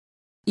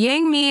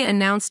Yang Mi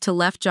announced to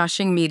left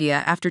Jiaxing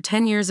Media after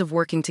 10 years of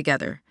working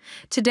together.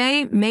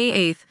 Today, May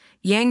 8th,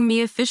 Yang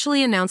Mi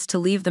officially announced to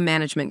leave the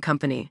management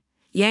company.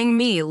 Yang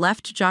Mi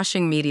left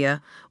Jiaxing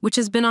Media, which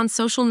has been on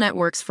social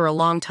networks for a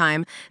long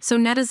time, so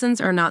netizens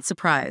are not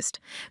surprised.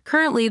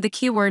 Currently, the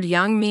keyword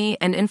Yang Mi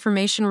and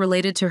information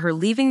related to her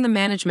leaving the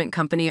management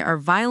company are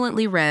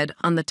violently read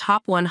on the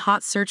top 1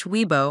 hot search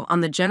Weibo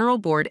on the general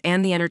board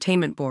and the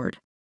entertainment board.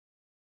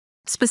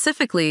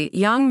 Specifically,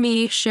 Yang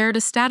Mi shared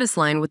a status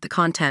line with the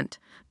content,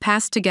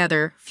 "Past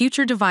Together,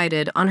 Future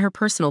Divided" on her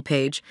personal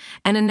page,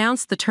 and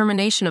announced the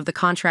termination of the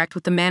contract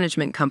with the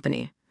management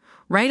company.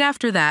 Right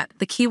after that,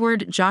 the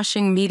keyword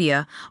Jiaxing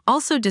Media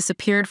also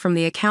disappeared from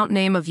the account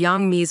name of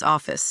Yang Mi's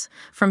office.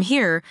 From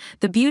here,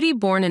 the beauty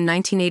born in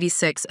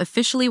 1986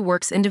 officially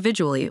works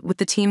individually with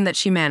the team that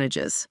she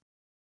manages.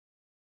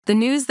 The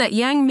news that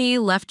Yang Mi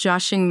left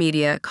Jiaxing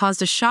Media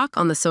caused a shock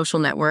on the social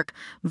network,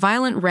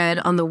 violent read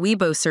on the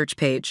Weibo search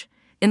page.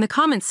 In the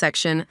comments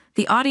section,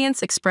 the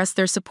audience expressed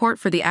their support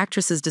for the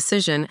actress's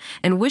decision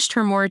and wished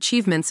her more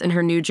achievements in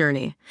her new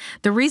journey.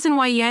 The reason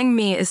why Yang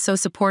Mi is so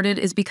supported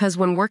is because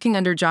when working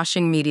under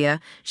Jiaxing Media,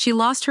 she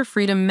lost her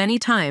freedom many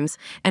times,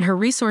 and her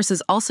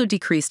resources also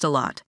decreased a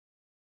lot.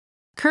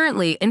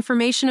 Currently,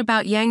 information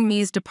about Yang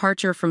Mi's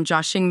departure from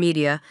Jiaxing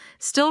Media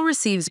still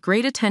receives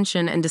great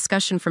attention and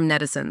discussion from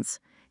netizens.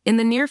 In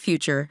the near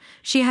future,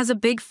 she has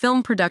a big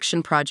film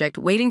production project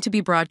waiting to be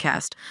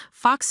broadcast,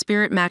 Fox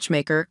Spirit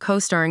Matchmaker,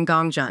 co-starring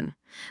Gong Jun.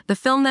 The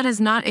film that has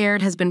not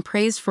aired has been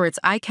praised for its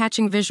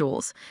eye-catching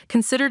visuals,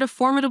 considered a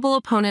formidable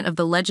opponent of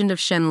the legend of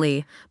Shen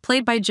Li,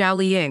 played by Zhao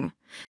Liying.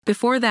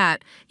 Before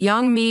that,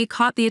 Yang Mi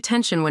caught the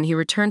attention when he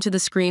returned to the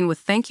screen with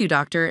 "Thank You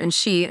Doctor" and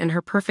She and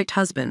Her Perfect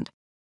Husband.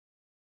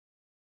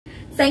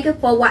 Thank you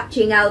for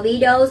watching our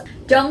videos.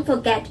 Don't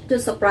forget to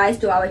subscribe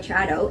to our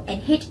channel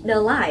and hit the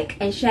like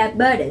and share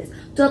buttons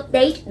to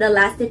update the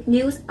latest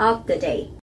news of the day.